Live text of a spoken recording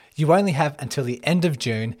You only have until the end of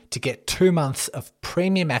June to get 2 months of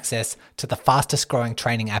premium access to the fastest growing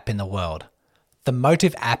training app in the world. The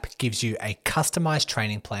Motive app gives you a customized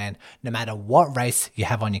training plan no matter what race you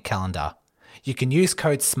have on your calendar. You can use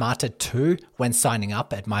code SMARTER2 when signing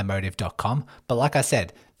up at mymotive.com, but like I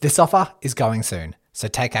said, this offer is going soon, so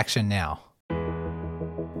take action now.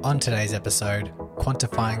 On today's episode,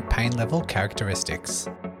 quantifying pain level characteristics.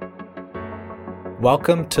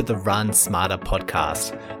 Welcome to the Run Smarter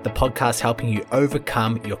podcast, the podcast helping you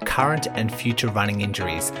overcome your current and future running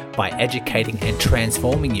injuries by educating and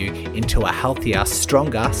transforming you into a healthier,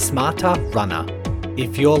 stronger, smarter runner.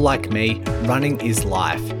 If you're like me, running is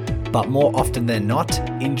life, but more often than not,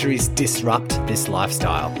 injuries disrupt this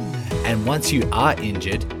lifestyle. And once you are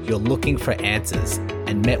injured, you're looking for answers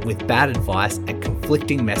and met with bad advice and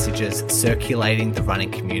conflicting messages circulating the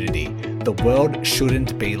running community. The world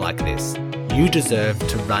shouldn't be like this. You deserve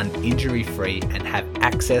to run injury-free and have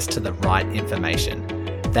access to the right information.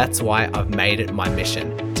 That's why I've made it my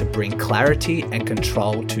mission to bring clarity and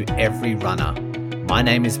control to every runner. My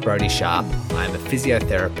name is Brody Sharp. I am a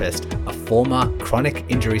physiotherapist, a former chronic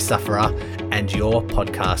injury sufferer, and your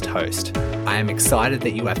podcast host. I am excited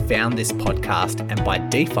that you have found this podcast and by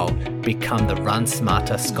default become the Run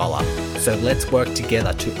Smarter Scholar. So let's work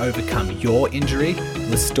together to overcome your injury,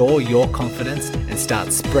 restore your confidence, and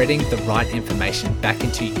start spreading the right information back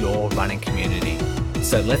into your running community.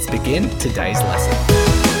 So let's begin today's lesson.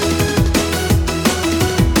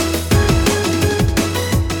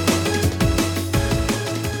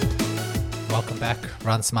 Welcome back,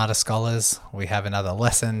 Run Smarter Scholars. We have another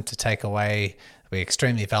lesson to take away. It'll be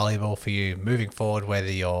extremely valuable for you moving forward,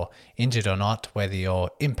 whether you're injured or not, whether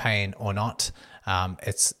you're in pain or not.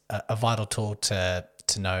 It's a vital tool to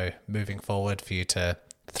know moving forward for you to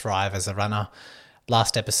thrive as a runner.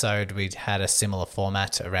 Last episode, we had a similar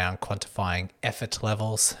format around quantifying effort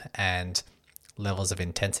levels and levels of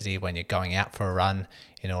intensity when you're going out for a run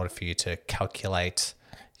in order for you to calculate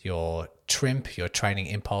your TRIMP, your training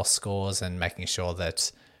impulse scores, and making sure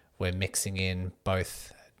that we're mixing in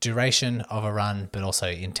both duration of a run, but also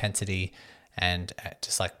intensity, and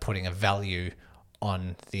just like putting a value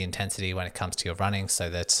on the intensity when it comes to your running so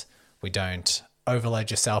that we don't overload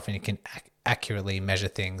yourself and you can accurately measure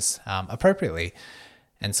things appropriately.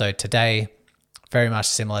 And so today, very much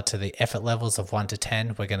similar to the effort levels of 1 to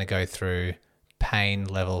 10, we're going to go through pain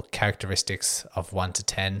level characteristics of 1 to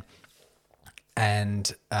 10.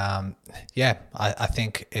 And I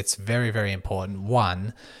think it's very, very important.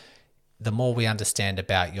 One, the more we understand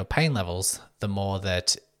about your pain levels, the more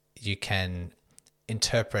that you can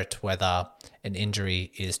interpret whether an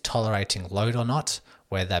injury is tolerating load or not,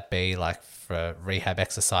 whether that be like for rehab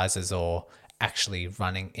exercises or actually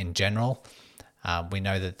running in general. We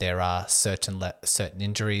know that there are certain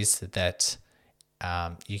injuries that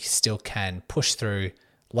you still can push through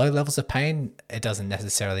low levels of pain. It doesn't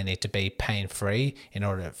necessarily need to be pain-free in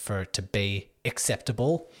order for it to be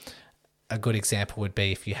acceptable. A good example would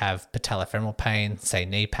be if you have patellofemoral pain, say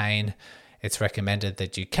knee pain, it's recommended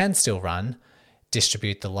that you can still run,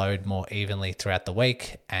 distribute the load more evenly throughout the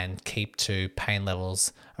week, and keep to pain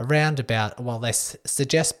levels around about, well, they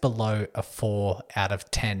suggest below a 4 out of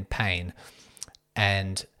 10 pain.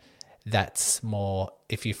 And that's more,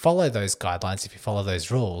 if you follow those guidelines, if you follow those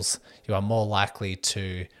rules, you are more likely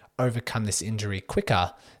to overcome this injury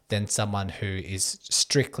quicker than someone who is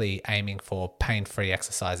strictly aiming for pain-free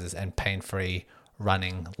exercises and pain-free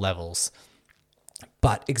running levels.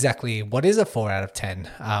 But exactly what is a 4 out of 10?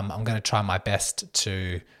 I'm going to try my best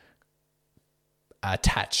to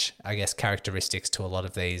attach, characteristics to a lot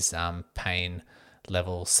of these pain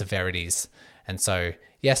level severities. And so,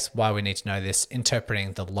 yes, why we need to know this,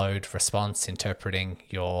 interpreting the load response, interpreting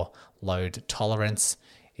your load tolerance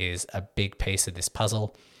is a big piece of this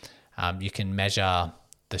puzzle. You can measure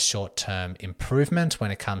the short-term improvement when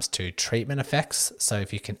it comes to treatment effects. So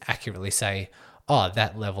if you can accurately say, oh,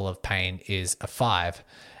 that level of pain is a 5,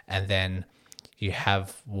 and then you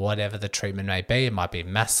have whatever the treatment may be. It might be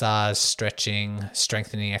massage, stretching,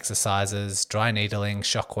 strengthening exercises, dry needling,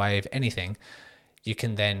 shockwave, anything. You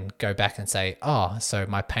can then go back and say, oh, so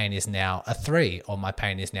my pain is now a 3 or my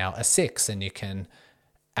pain is now a 6. And you can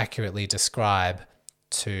accurately describe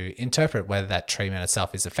to interpret whether that treatment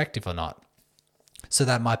itself is effective or not. So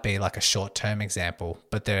that might be like a short-term example,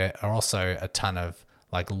 but there are also a ton of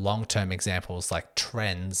like long-term examples like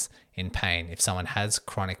trends in pain. If someone has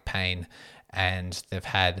chronic pain and they've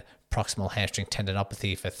had proximal hamstring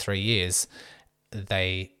tendinopathy for 3 years,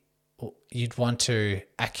 you'd want to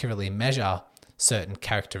accurately measure certain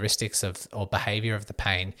characteristics of or behavior of the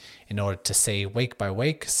pain in order to see week by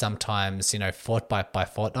week, sometimes, fortnight by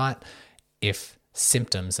fortnight, if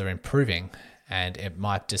symptoms are improving. And it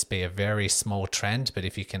might just be a very small trend, but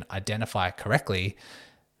if you can identify it correctly,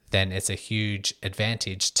 then it's a huge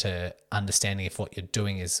advantage to understanding if what you're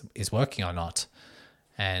doing is working or not.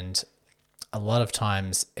 And a lot of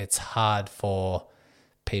times it's hard for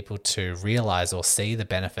people to realize or see the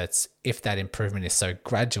benefits if that improvement is so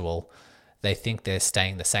gradual. They think they're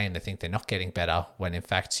staying the same. They think they're not getting better, when in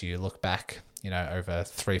fact you look back, over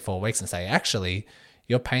 3-4 weeks and say, actually,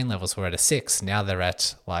 your pain levels were at a 6. Now they're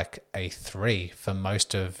at like a 3 for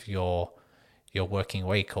most of your working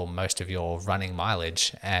week or most of your running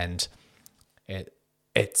mileage. And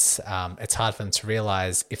it's hard for them to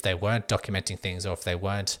realize if they weren't documenting things or if they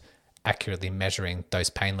weren't accurately measuring those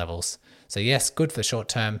pain levels. So yes, good for the short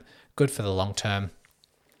term, good for the long term.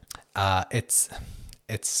 It's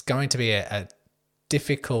going to be a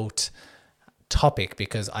difficult topic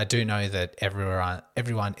because I do know that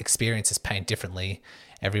everyone experiences pain differently.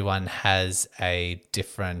 Everyone has a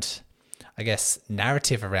different, I guess,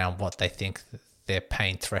 narrative around what they think their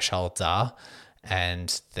pain thresholds are,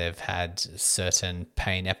 and they've had certain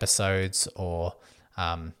pain episodes or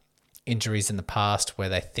injuries in the past where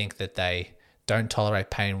they think that they don't tolerate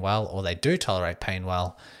pain well, or they do tolerate pain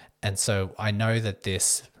well. And so I know that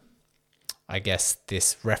this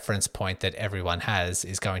reference point that everyone has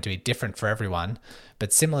is going to be different for everyone.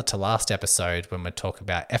 But similar to last episode when we're talking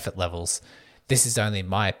about effort levels, this is only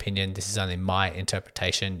my opinion. This is only my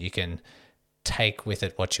interpretation. You can take with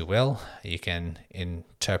it what you will. You can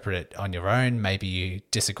interpret it on your own. Maybe you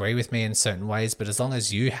disagree with me in certain ways, but as long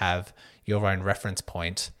as you have your own reference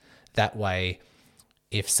point, that way,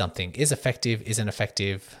 if something is effective, isn't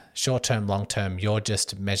effective, short-term, long-term, you're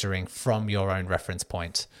just measuring from your own reference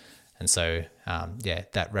point. And so,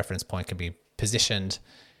 that reference point can be positioned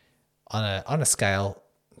on a scale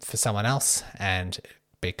for someone else and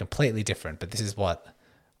be completely different. But this is what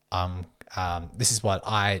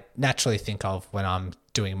I naturally think of when I'm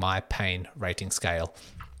doing my pain rating scale.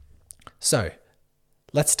 So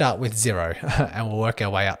let's start with 0 and we'll work our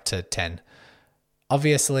way up to 10.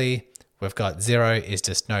 Obviously, we've got 0 is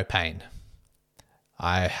just no pain.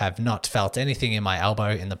 I have not felt anything in my elbow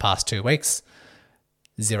in the past 2 weeks.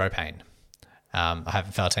 0 pain. I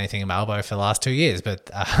haven't felt anything in my elbow for the last 2 years, but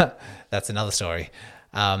that's another story.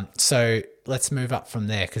 So let's move up from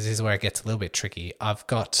there, because this is where it gets a little bit tricky. I've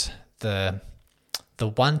got the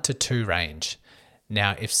 1 to 2 range.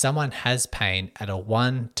 Now, if someone has pain at a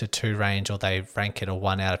 1 to 2 range, or they rank it a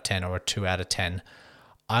 1 out of 10 or a 2 out of 10,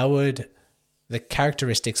 the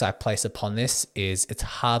characteristics I place upon this is it's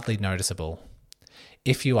hardly noticeable.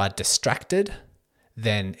 If you are distracted,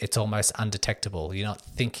 then it's almost undetectable. You're not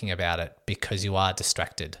thinking about it because you are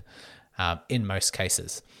distracted in most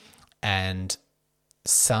cases. And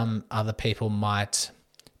some other people might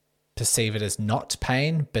perceive it as not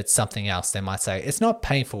pain, but something else. They might say, it's not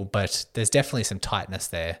painful, but there's definitely some tightness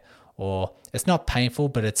there. Or it's not painful,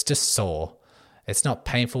 but it's just sore. It's not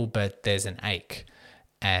painful, but there's an ache.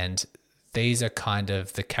 And these are kind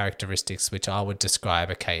of the characteristics which I would describe,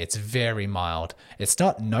 okay, it's very mild. It's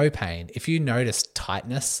not no pain. If you notice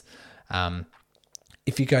tightness,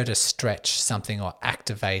 if you go to stretch something or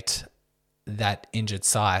activate that injured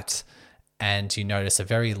site and you notice a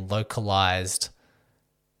very localized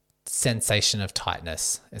sensation of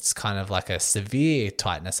tightness, it's kind of like a severe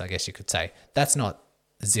tightness, I guess you could say, that's not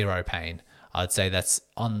 0 pain. I'd say that's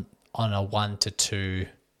on a 1 to 2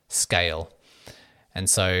 scale. And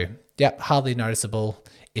so, hardly noticeable.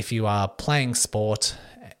 If you are playing sport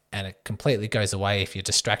and it completely goes away, if you're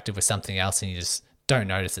distracted with something else and you just don't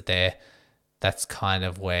notice it there, that's kind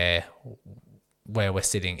of where we're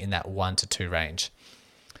sitting in that 1 to 2 range.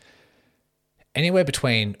 Anywhere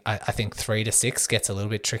between, I think 3 to 6 gets a little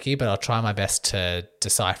bit tricky, but I'll try my best to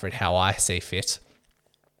decipher it how I see fit.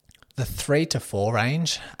 The 3 to 4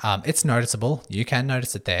 range, it's noticeable. You can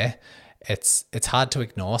notice it there. It's hard to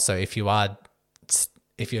ignore. So if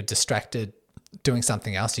you're distracted doing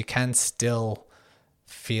something else, you can still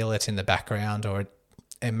feel it in the background, or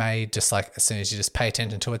it may just, like, as soon as you just pay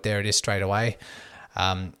attention to it, there it is straight away.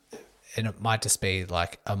 And it might just be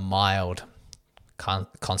like a mild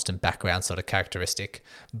constant background sort of characteristic.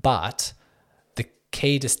 But the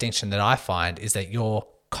key distinction that I find is that you're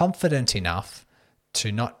confident enough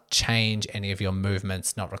to not change any of your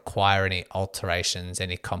movements, not require any alterations,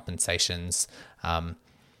 any compensations.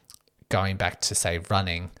 Going back to, say,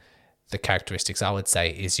 running, the characteristics I would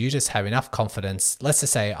say is you just have enough confidence. Let's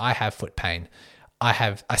just say I have foot pain.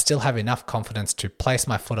 I still have enough confidence to place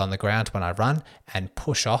my foot on the ground when I run and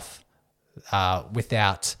push off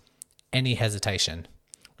without any hesitation,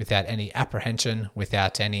 without any apprehension,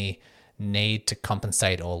 without any need to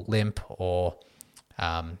compensate or limp or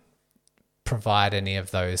provide any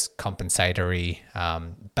of those compensatory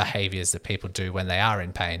behaviors that people do when they are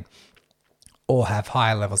in pain, or have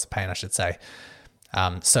higher levels of pain, I should say.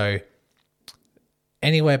 So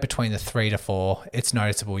anywhere between the 3 to 4, it's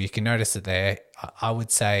noticeable. You can notice it there. I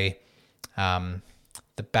would say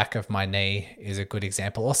the back of my knee is a good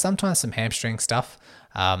example, or sometimes some hamstring stuff.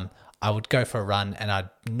 I would go for a run and I'd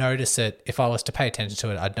notice it. If I was to pay attention to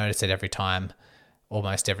it, I'd notice it every time,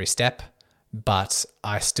 almost every step, but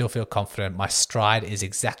I still feel confident. My stride is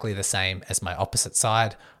exactly the same as my opposite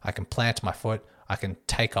side. I can plant my foot, I can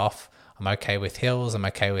take off. I'm okay with hills. I'm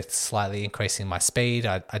okay with slightly increasing my speed.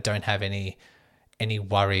 I don't have any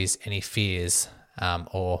worries, any fears,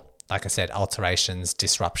 or like I said, alterations,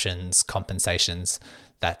 disruptions, compensations.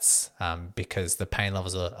 That's because the pain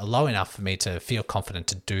levels are low enough for me to feel confident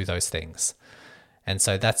to do those things. And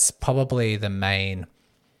so that's probably the main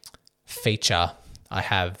feature I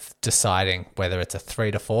have deciding whether it's a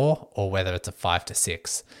 3 to 4 or whether it's a 5 to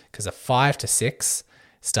 6. Because a 5 to 6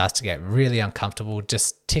 starts to get really uncomfortable,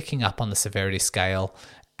 just ticking up on the severity scale.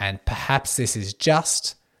 And perhaps this is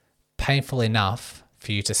just painful enough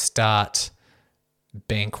for you to start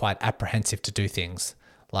being quite apprehensive to do things.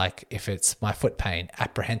 Like if it's my foot pain,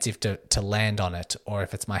 apprehensive to land on it, or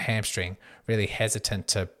if it's my hamstring, really hesitant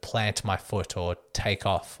to plant my foot or take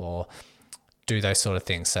off or do those sort of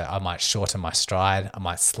things. So I might shorten my stride, I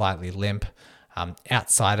might slightly limp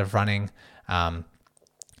outside of running.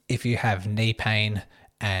 If you have knee pain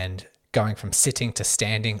and going from sitting to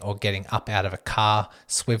standing or getting up out of a car,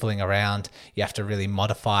 swiveling around, you have to really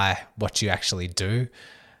modify what you actually do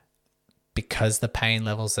because the pain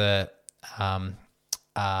levels are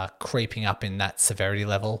creeping up in that severity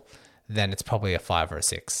level. Then it's probably a 5 or a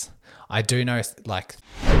 6. I do know, like,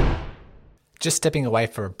 just stepping away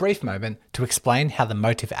for a brief moment to explain how the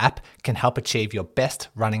Motive app can help achieve your best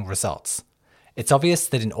running results. It's obvious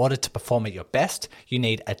that in order to perform at your best, you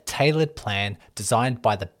need a tailored plan designed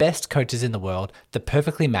by the best coaches in the world that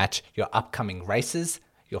perfectly match your upcoming races,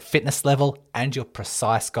 your fitness level, and your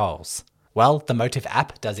precise goals. Well, the Motive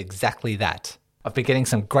app does exactly that. I've been getting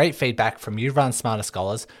some great feedback from you Run Smarter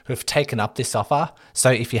scholars who have taken up this offer. So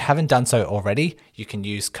if you haven't done so already, you can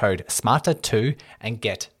use code SMARTER2 and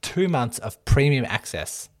get 2 months of premium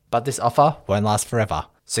access. But this offer won't last forever.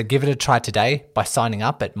 So give it a try today by signing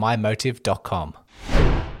up at mymotive.com.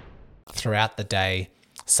 Throughout the day,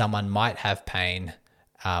 someone might have pain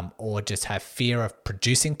or just have fear of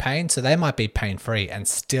producing pain. So they might be pain-free and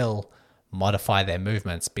still modify their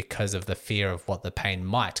movements because of the fear of what the pain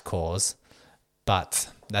might cause. But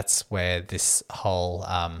that's where this whole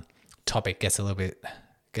topic gets a little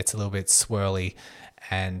bit swirly,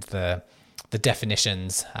 and the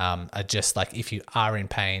definitions are just like, if you are in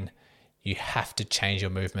pain, you have to change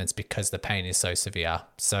your movements because the pain is so severe.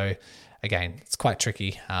 So again, it's quite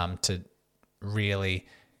tricky to really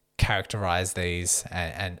characterize these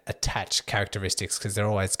and attach characteristics, because they're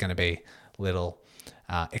always going to be little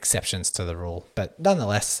exceptions to the rule. But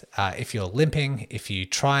nonetheless, if you're limping, if you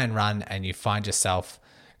try and run and you find yourself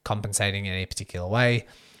compensating in any particular way,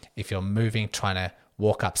 if you're moving, trying to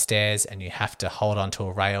walk upstairs and you have to hold onto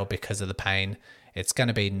a rail because of the pain, it's going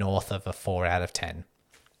to be north of a 4 out of 10.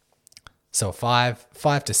 So a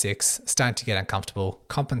 5 to 6, starting to get uncomfortable,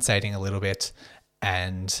 compensating a little bit,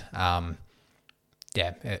 and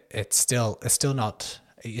it's still not.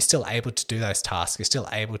 You're still able to do those tasks. You're still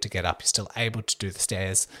able to get up. You're still able to do the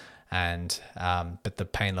stairs, and but the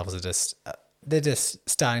pain levels are they're just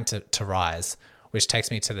starting to rise, which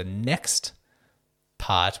takes me to the next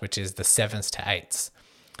part, which is the 7s to 8s.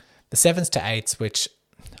 The 7s to 8s, which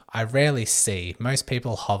I rarely see. Most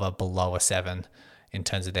people hover below a 7 in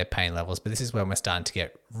terms of their pain levels, but this is when we're starting to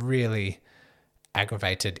get really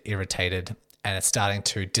aggravated, irritated, and it's starting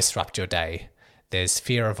to disrupt your day. There's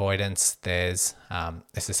fear avoidance. This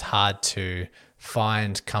is hard to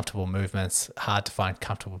find comfortable movements, hard to find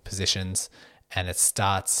comfortable positions, and you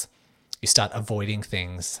start avoiding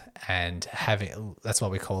things and that's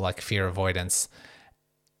what we call like fear avoidance.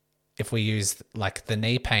 If we use like the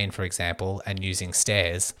knee pain, for example, and using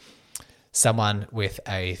stairs, someone with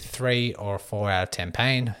a 3 or 4 out of 10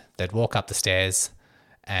 pain, they'd walk up the stairs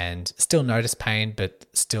and still notice pain, but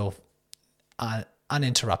still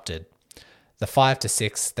uninterrupted. The 5 to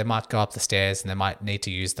 6, they might go up the stairs and they might need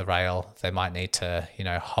to use the rail. They might need to,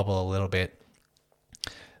 hobble a little bit.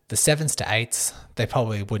 The 7s to 8s, they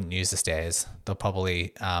probably wouldn't use the stairs. They'll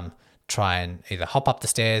probably try and either hop up the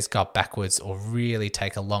stairs, go up backwards, or really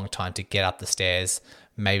take a long time to get up the stairs.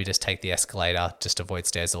 Maybe just take the escalator, just avoid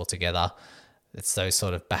stairs altogether. It's those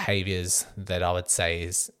sort of behaviors that I would say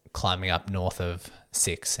is climbing up north of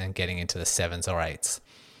 6 and getting into the 7s or 8s.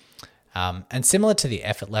 And similar to the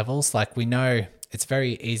effort levels, like we know it's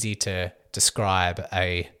very easy to describe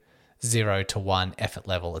a 0 to 1 effort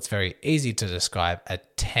level. It's very easy to describe a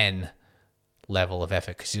 10 level of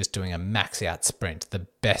effort because you're just doing a max out sprint, the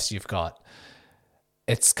best you've got.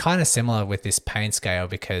 It's kind of similar with this pain scale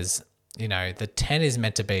because, the 10 is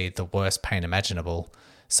meant to be the worst pain imaginable.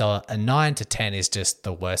 So a 9 to 10 is just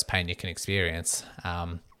the worst pain you can experience,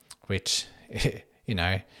 which,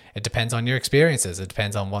 it depends on your experiences. It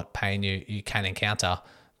depends on what pain you can encounter.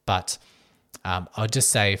 But I'll just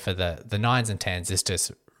say for the 9s and 10s, it's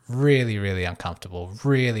just really, really uncomfortable,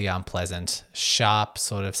 really unpleasant, sharp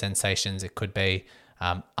sort of sensations. It could be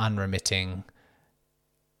unremitting,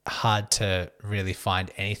 hard to really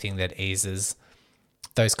find anything that eases,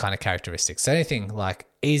 those kind of characteristics. So anything like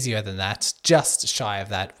easier than that, just shy of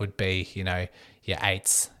that, would be, your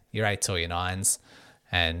 8s or your 9s,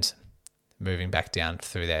 and moving back down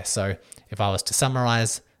through there. So if I was to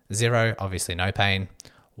summarize, 0, obviously no pain.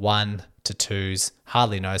 1 to 2s,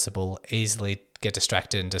 hardly noticeable, easily get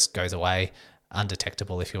distracted and just goes away,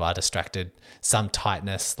 undetectable if you are distracted. Some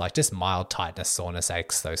tightness, like just mild tightness, soreness,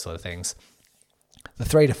 aches, those sort of things. The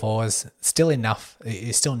 3 to 4s, still enough,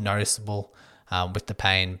 is still noticeable with the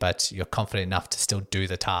pain, but you're confident enough to still do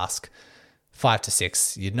the task. 5 to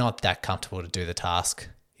 6, you're not that comfortable to do the task.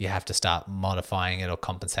 You have to start modifying it or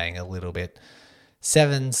compensating a little bit.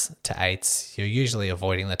 7s to 8s, you're usually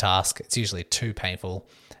avoiding the task. It's usually too painful.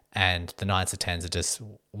 And the 9s to 10s are just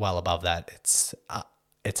well above that.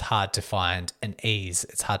 It's hard to find an ease.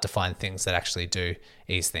 It's hard to find things that actually do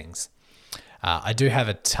ease things. I do have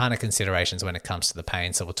a ton of considerations when it comes to the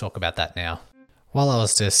pain, so we'll talk about that now. While I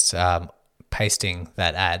was just pasting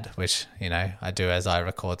that ad, which, I do as I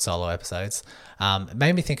record solo episodes, it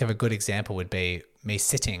made me think of a good example would be me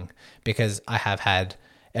sitting, because I have had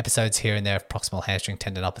episodes here and there of proximal hamstring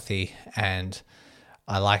tendinopathy, and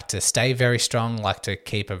I like to stay very strong, like to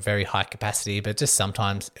keep a very high capacity, but just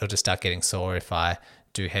sometimes it'll just start getting sore if I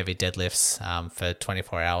do heavy deadlifts for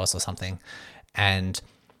 24 hours or something. And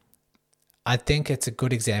I think it's a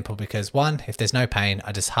good example because, one, if there's no pain,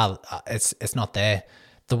 it's not there.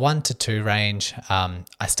 The 1 to 2 range,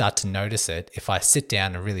 I start to notice it. If I sit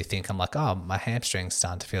down and really think, I'm like, oh, my hamstring's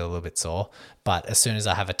starting to feel a little bit sore. But as soon as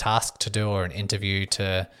I have a task to do or an interview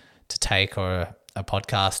to take or a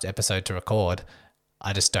podcast episode to record,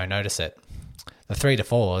 I just don't notice it. The 3 to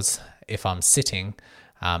 4s, if I'm sitting,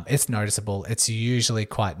 it's noticeable. It's usually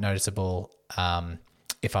quite noticeable.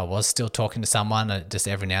 If I was still talking to someone, just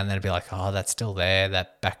every now and then I'd be like, oh, that's still there.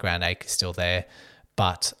 That background ache is still there.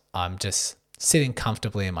 But I'm just sitting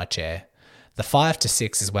comfortably in my chair. The 5 to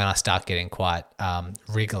 6 is when I start getting quite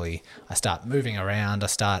wriggly. I start moving around. I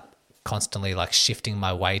start constantly like shifting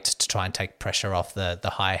my weight to try and take pressure off the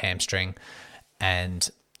higher hamstring, and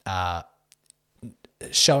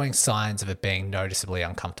showing signs of it being noticeably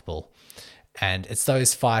uncomfortable. And it's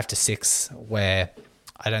those 5 to 6 where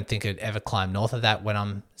I don't think it'd ever climb north of that when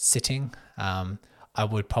I'm sitting. I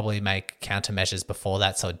would probably make countermeasures before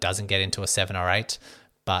that so it doesn't get into a 7 or 8,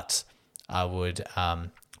 but I would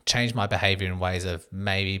change my behavior in ways of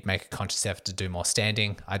maybe make a conscious effort to do more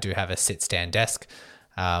standing. I do have a sit-stand desk,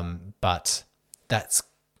 but that's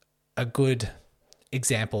a good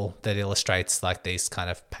example that illustrates like these kind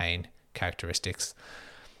of pain characteristics.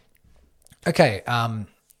 Okay,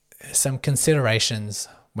 some considerations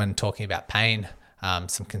when talking about pain,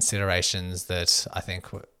 some considerations that I think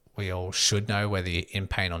we all should know whether you're in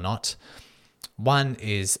pain or not. One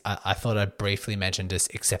is I thought I'd briefly mention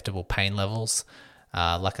just acceptable pain levels.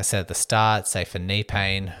 Like I said at the start, say for knee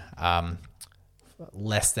pain,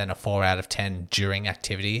 less than a 4 out of 10 during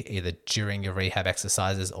activity, either during your rehab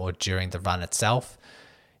exercises or during the run itself,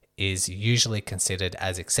 is usually considered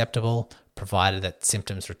as acceptable, provided that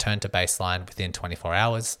symptoms return to baseline within 24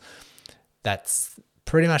 hours. That's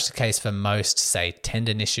pretty much the case for most, say,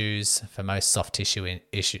 tendon issues, for most soft tissue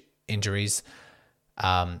injuries.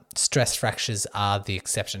 Stress fractures are the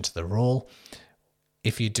exception to the rule.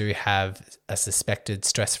 If you do have a suspected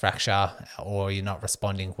stress fracture or you're not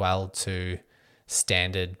responding well to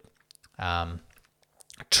standard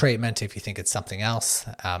treatment, if you think it's something else,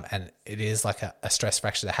 and it is like a stress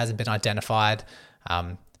fracture that hasn't been identified,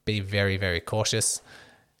 be very, very cautious.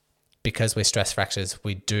 Because we're stress fractures,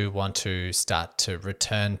 we do want to start to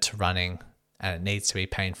return to running, and it needs to be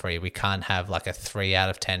pain-free. We can't have like a 3 out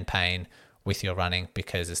of 10 pain with your running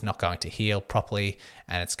because it's not going to heal properly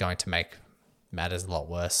and it's going to make matters a lot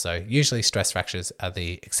worse. So usually stress fractures are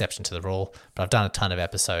the exception to the rule, but I've done a ton of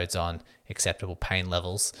episodes on acceptable pain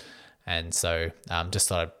levels. And so just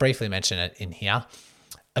thought I'd briefly mention it in here.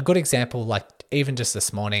 A good example, like even just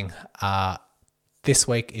this morning, this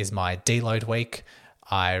week is my deload week.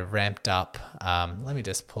 I ramped up. Let me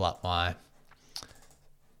just pull up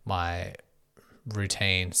my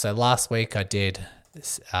routine. So last week I did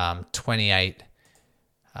 28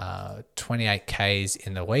 Ks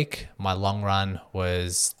in the week. My long run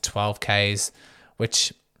was 12 Ks,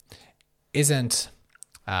 which isn't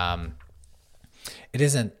it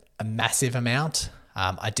isn't a massive amount.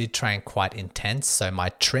 I did train quite intense, so my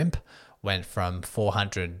trimp went from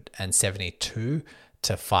 472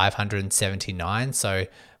 to 579. So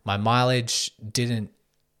my mileage didn't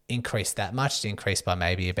increase that much. It increased by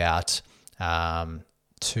maybe about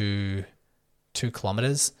 2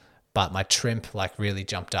 kilometers, but my trimp like really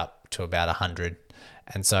jumped up to about 100.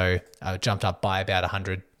 And so I jumped up by about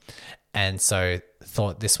 100. And so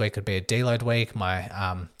thought this week would be a deload week.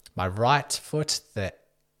 My right foot, the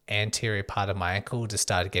anterior part of my ankle, just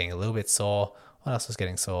started getting a little bit sore. What else was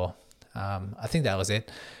getting sore? I think that was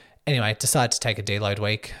it. Anyway, decided to take a deload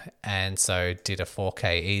week, and so did a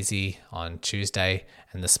 4K easy on Tuesday,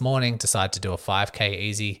 and this morning decided to do a 5K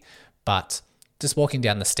easy. But just walking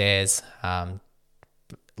down the stairs,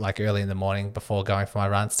 like early in the morning before going for my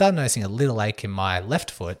run, started noticing a little ache in my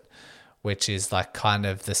left foot, which is like kind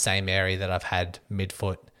of the same area that I've had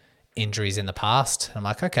midfoot injuries in the past. I'm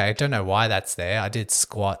like, okay, I don't know why that's there. I did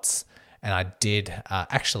squats, and I did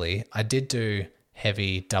do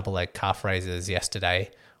heavy double leg calf raises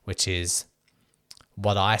yesterday, which is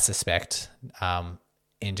what I suspect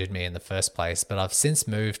injured me in the first place. But I've since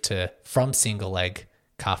moved from single leg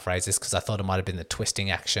calf raises because I thought it might have been the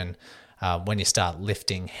twisting action. When you start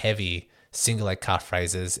lifting heavy single leg calf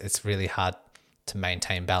raises, it's really hard to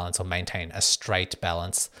maintain balance or maintain a straight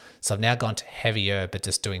balance. So I've now gone to heavier, but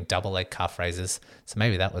just doing double leg calf raises. So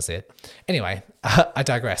maybe that was it. Anyway, I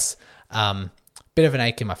digress. Bit of an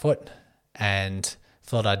ache in my foot, and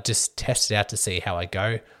thought I'd just test it out to see how I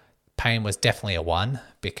go. Pain was definitely a 1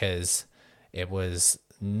 because it was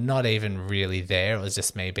not even really there. It was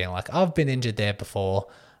just me being like, I've been injured there before.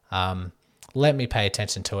 Let me pay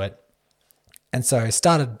attention to it. And so I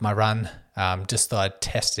started my run, just thought I'd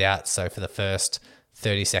test it out. So for the first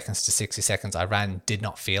 30 seconds to 60 seconds, I ran, did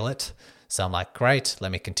not feel it. So I'm like, great,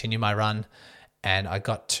 let me continue my run. And I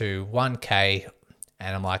got to 1K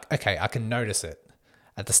and I'm like, okay, I can notice it.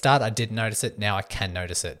 At the start, I didn't notice it. Now I can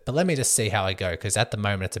notice it. But let me just see how I go, because at the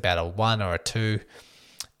moment it's about a 1 or a 2.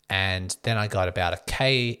 And then I got about a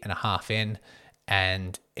K.5 in,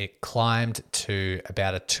 and it climbed to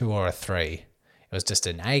about a 2 or a 3. It was just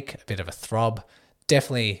an ache, a bit of a throb,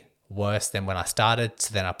 definitely worse than when I started.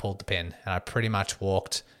 So then I pulled the pin, and I pretty much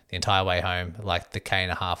walked the entire way home, like the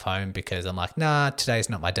K.5 home, because I'm like, nah, today's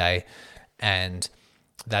not my day. And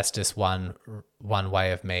that's just one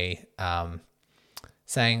way of me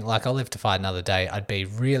saying, like, I'll live to fight another day. I'd be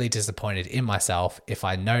really disappointed in myself if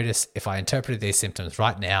I interpreted these symptoms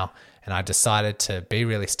right now and I decided to be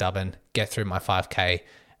really stubborn, get through my 5K,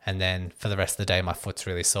 and then for the rest of the day, my foot's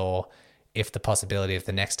really sore. If the possibility of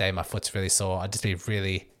the next day, my foot's really sore, I'd just be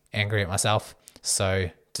really angry at myself. So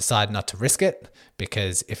decide not to risk it,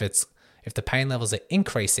 because if the pain levels are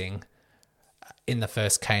increasing in the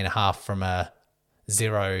first K.5 from a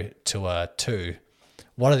 0 to a 2,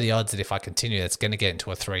 what are the odds that if I continue, that's going to get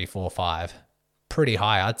into a 3, 4, 5? Pretty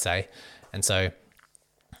high, I'd say. And so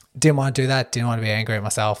didn't want to do that. Didn't want to be angry at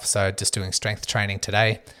myself. So just doing strength training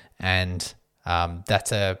today. And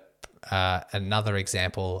that's another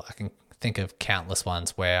example. I can think of countless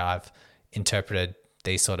ones where I've interpreted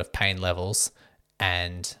these sort of pain levels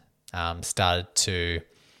and started to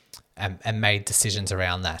and made decisions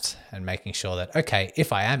around that, and making sure that, okay,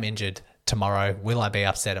 if I am injured tomorrow, will I be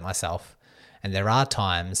upset at myself? And there are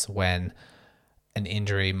times when an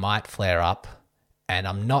injury might flare up and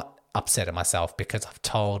I'm not upset at myself, because I've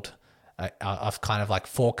kind of like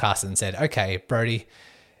forecasted and said, okay, Brody,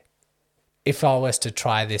 if I was to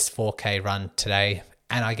try this 4K run today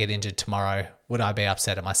and I get injured tomorrow, would I be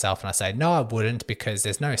upset at myself? And I say, no, I wouldn't, because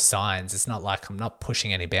there's no signs. It's not like I'm not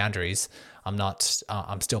pushing any boundaries.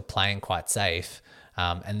 I'm still playing quite safe.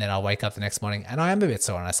 And then I'll wake up the next morning and I am a bit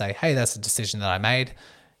sore, and I say, hey, that's a decision that I made.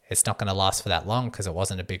 It's not going to last for that long because it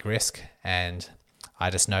wasn't a big risk. And I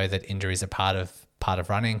just know that injuries are part of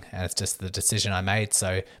running, and it's just the decision I made.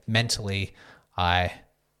 So mentally, I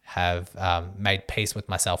have made peace with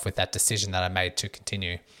myself with that decision that I made to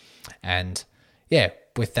continue. And yeah,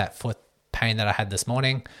 with that foot pain that I had this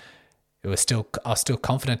morning, I was still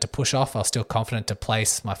confident to push off. I was still confident to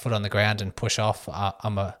place my foot on the ground and push off.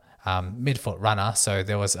 I'm a midfoot runner, so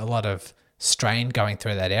there was a lot of strain going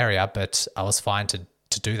through that area, but I was fine to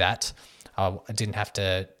do that. I didn't have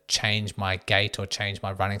to change my gait or change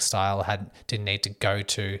my running style. Didn't need to go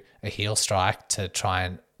to a heel strike to try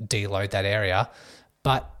and deload that area.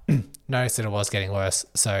 but noticed that it was getting worse,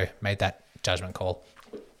 so made that judgment call.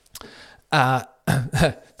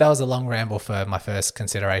 That was a long ramble for my first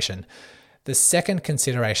consideration. The second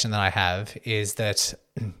consideration that I have is that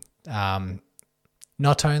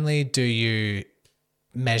not only do you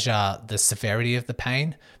measure the severity of the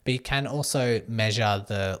pain, but you can also measure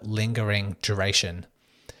the lingering duration.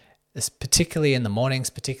 This particularly in the mornings,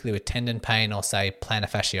 particularly with tendon pain or say plantar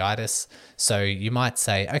fasciitis. So you might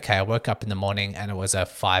say, okay, I woke up in the morning and it was a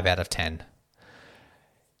 5 out of 10.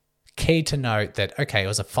 Key to note that, okay, it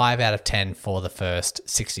was a 5 out of 10 for the first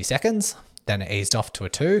 60 seconds, then it eased off to a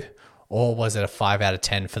 2, or was it a 5 out of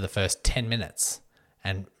 10 for the first 10 minutes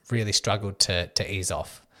and really struggled to ease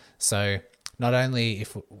off? So not only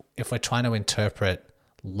if we're trying to interpret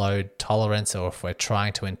load tolerance, or if we're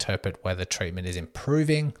trying to interpret whether treatment is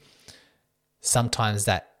improving, sometimes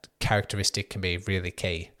that characteristic can be really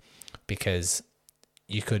key, because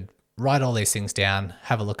you could write all these things down,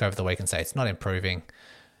 have a look over the week and say it's not improving.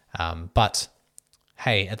 But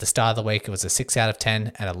hey, at the start of the week, it was a 6 out of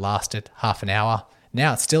 10 and it lasted half an hour.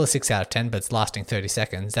 Now it's still a 6 out of 10, but it's lasting 30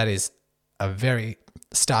 seconds. That is a very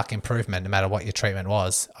stark improvement no matter what your treatment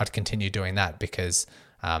was. I'd continue doing that because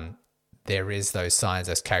there is those signs,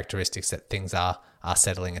 those characteristics that things are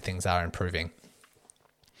settling and things are improving.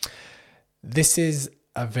 This is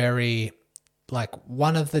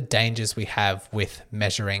one of the dangers we have with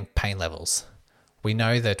measuring pain levels. We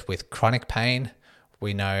know that with chronic pain,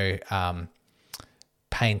 we know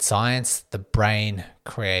pain science, the brain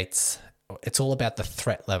it's all about the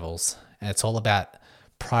threat levels, and it's all about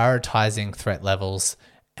prioritizing threat levels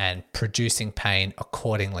and producing pain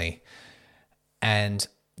accordingly. And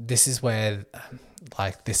this is where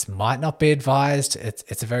this might not be advised.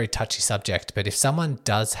 It's a very touchy subject, but if someone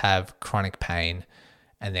does have chronic pain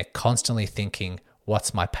and they're constantly thinking,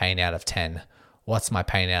 what's my pain out of 10? What's my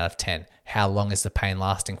pain out of 10? How long is the pain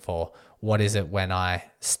lasting for? What is it when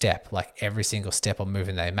I step? Like every single step or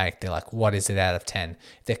movement they make, they're like, what is it out of 10?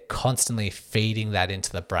 They're constantly feeding that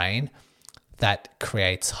into the brain. That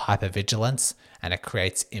creates hypervigilance, and it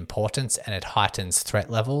creates importance, and it heightens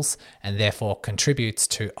threat levels, and therefore contributes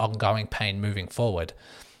to ongoing pain moving forward.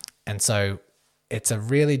 And so it's a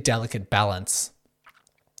really delicate balance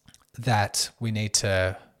that we need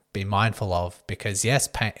to be mindful of, because yes,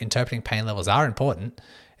 interpreting pain levels are important.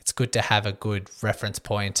 It's good to have a good reference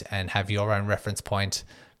point and have your own reference point.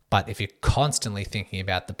 But if you're constantly thinking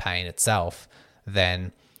about the pain itself,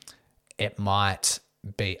 then it might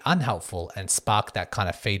be unhelpful and spark that kind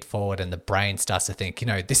of feed forward, and the brain starts to think,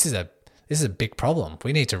 this is a big problem.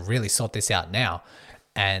 We need to really sort this out now.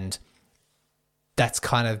 And that's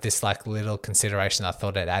kind of this little consideration I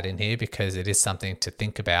thought I'd add in here, because it is something to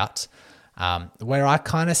think about. Where I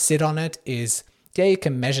kind of sit on it is, yeah, you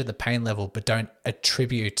can measure the pain level, but don't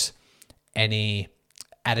attribute any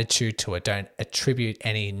attitude to it. Don't attribute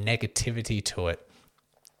any negativity to it.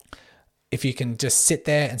 If you can just sit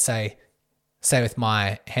there and say with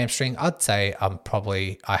my hamstring, I'd say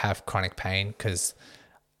I have chronic pain, because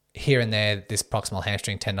here and there, this proximal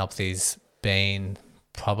hamstring tendinopathy's been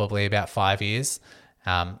probably about 5 years.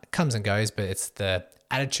 It comes and goes, but it's the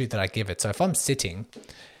attitude that I give it. So if I'm sitting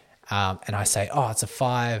and I say, it's a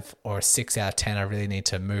 5 or a 6 out of 10, I really need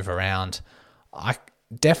to move around, I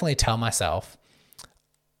definitely tell myself,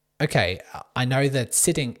 okay, I know that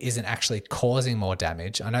sitting isn't actually causing more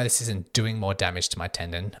damage. I know this isn't doing more damage to my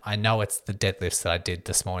tendon. I know it's the deadlifts that I did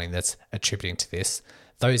this morning that's attributing to this.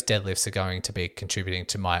 Those deadlifts are going to be contributing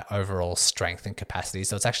to my overall strength and capacity.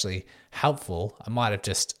 So it's actually helpful. I might have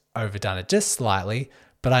just overdone it just slightly,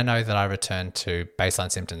 but I know that I returned to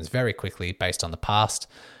baseline symptoms very quickly based on the past.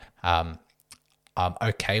 I'm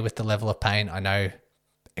okay with the level of pain. I know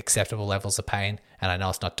acceptable levels of pain, and I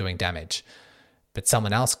know it's not doing damage. But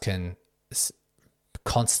someone else can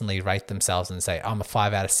constantly rate themselves and say, I'm a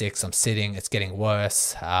 5 out of 6, I'm sitting, it's getting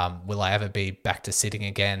worse. Will I ever be back to sitting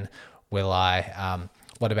again?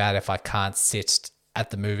 What about if I can't sit at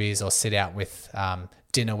the movies or sit out with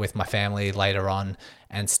dinner with my family later on,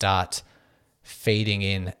 and start feeding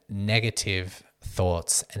in negative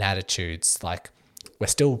thoughts and attitudes? We're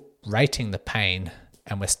still rating the pain,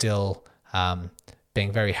 and we're still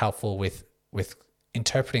being very helpful with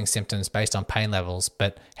interpreting symptoms based on pain levels,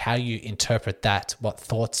 but how you interpret that, what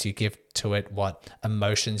thoughts you give to it, what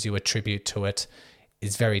emotions you attribute to it,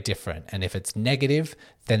 is very different. And if it's negative,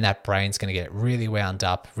 then that brain's going to get really wound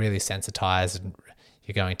up, really sensitized, and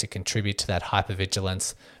you're going to contribute to that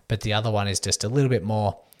hypervigilance. But the other one is just a little bit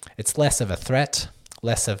more, it's less of a threat,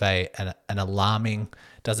 less of an alarming,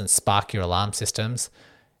 doesn't spark your alarm systems,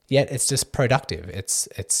 yet it's just productive.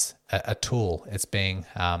 It's a tool. It's being,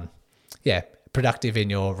 productive in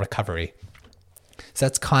your recovery. So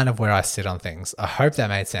that's kind of where I sit on things. I hope that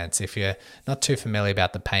made sense. If you're not too familiar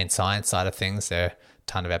about the pain science side of things, there are a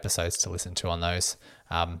ton of episodes to listen to on those.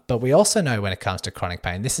 But we also know when it comes to chronic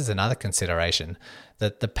pain, this is another consideration,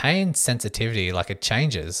 that the pain sensitivity, like, it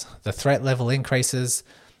changes. The threat level increases.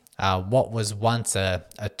 What was once a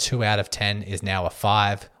 2 out of 10 is now a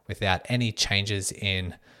 5 without any changes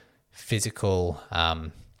in physical,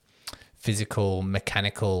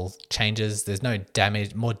 mechanical changes. There's no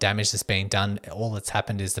damage, more damage that's being done. All that's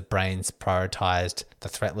happened is the brain's prioritized the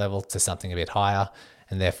threat level to something a bit higher,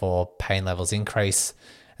 and therefore pain levels increase.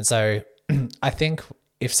 And so I think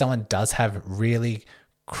if someone does have really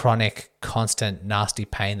chronic, constant, nasty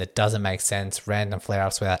pain that doesn't make sense, random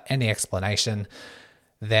flare-ups without any explanation,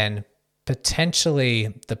 then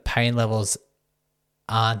potentially the pain levels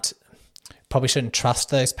probably shouldn't trust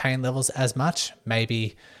those pain levels as much.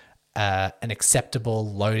 Maybe an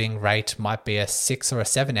acceptable loading rate might be a 6 or a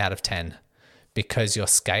 7 out of 10 because your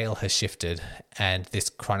scale has shifted and this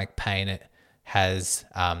chronic pain has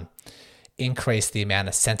increased the amount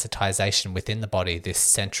of sensitization within the body, this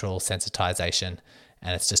central sensitization,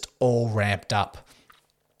 and it's just all ramped up.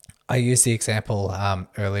 I used the example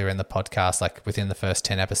earlier in the podcast, like within the first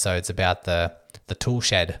 10 episodes, about the tool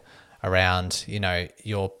shed around,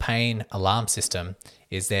 your pain alarm system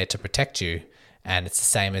is there to protect you. And it's the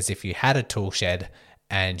same as if you had a tool shed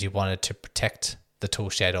and you wanted to protect the tool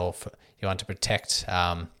shed, or you want to protect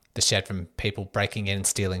the shed from people breaking in and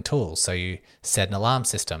stealing tools. So you set an alarm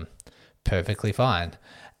system. Perfectly fine.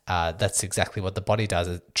 That's exactly what the body does.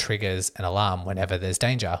 It triggers an alarm whenever there's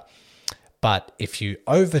danger. But if you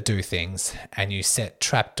overdo things and you set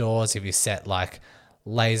trapdoors, if you set like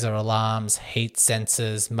laser alarms, heat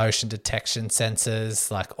sensors, motion detection sensors,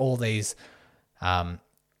 like all these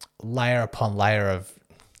layer upon layer of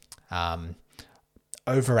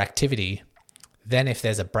overactivity, then if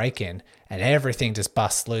there's a break-in and everything just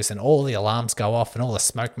busts loose and all the alarms go off and all the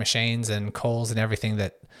smoke machines and calls and everything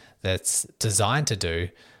that's designed to do,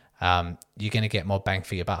 you're going to get more bang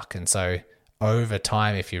for your buck. And so over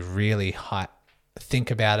time, if you really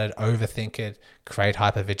think about it, overthink it, create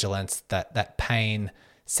hypervigilance, that pain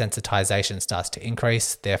sensitization starts to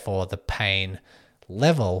increase. Therefore, the pain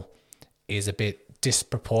level is a bit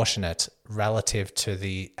disproportionate relative to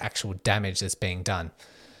the actual damage that's being done.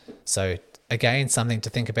 So again, something to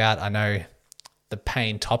think about. I know the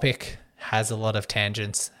pain topic has a lot of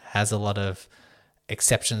tangents, has a lot of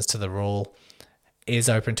exceptions to the rule, is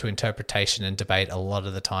open to interpretation and debate a lot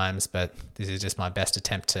of the times, but this is just my best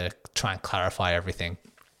attempt to try and clarify everything.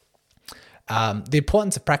 The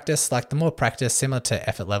importance of practice, like the more practice, similar to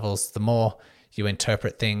effort levels, the more you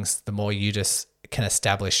interpret things, the more you just can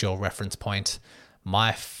establish your reference point.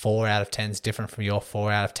 My 4 out of 10 is different from your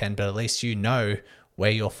 4 out of 10, but at least you know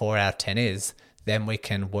where your 4 out of 10 is. Then we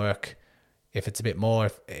can work, if it's a bit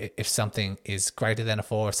more, if something is greater than a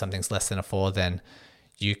 4, if something's less than a 4, then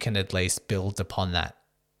you can at least build upon that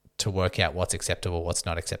to work out what's acceptable, what's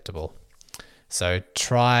not acceptable. So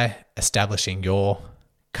try establishing your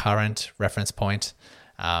current reference point.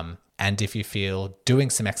 And if you feel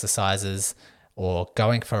doing some exercises or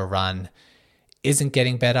going for a run isn't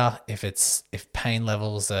getting better, if pain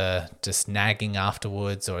levels are just nagging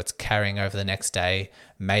afterwards or it's carrying over the next day,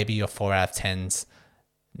 maybe your 4 out of 10s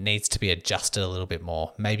needs to be adjusted a little bit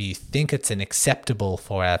more. Maybe you think it's an acceptable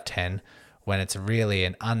 4 out of 10 when it's really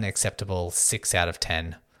an unacceptable 6 out of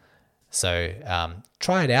 10. So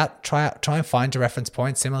try it out. Try and find a reference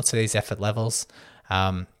point similar to these effort levels.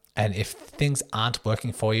 And if things aren't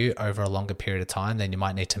working for you over a longer period of time, then you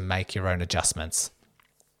might need to make your own adjustments.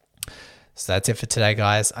 So that's it for today,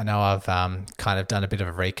 guys. I know I've kind of done a bit of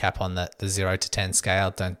a recap on the 0 to 10 scale.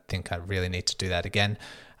 Don't think I really need to do that again.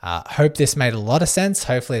 Hope this made a lot of sense.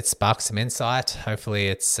 Hopefully it sparked some insight. Hopefully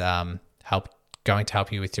it's going to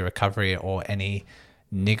help you with your recovery or any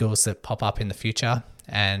niggles that pop up in the future.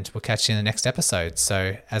 And we'll catch you in the next episode.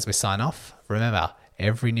 So as we sign off, remember,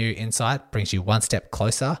 every new insight brings you one step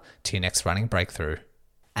closer to your next running breakthrough.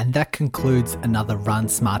 And that concludes another Run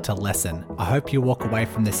Smarter lesson. I hope you walk away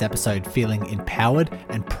from this episode feeling empowered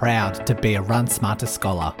and proud to be a Run Smarter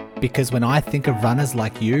scholar. Because when I think of runners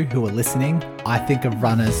like you who are listening, I think of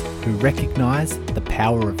runners who recognize the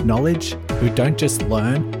power of knowledge, who don't just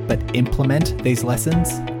learn, but implement these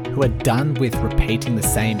lessons, who are done with repeating the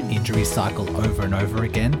same injury cycle over and over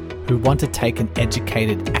again, who want to take an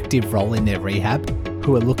educated, active role in their rehab,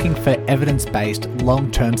 who are looking for evidence-based,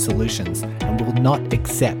 long-term solutions and will not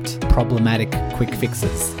accept problematic quick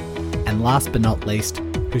fixes. And last but not least,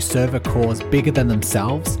 who serve a cause bigger than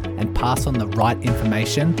themselves and pass on the right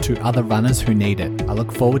information to other runners who need it. I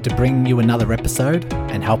look forward to bringing you another episode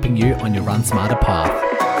and helping you on your Run Smarter path.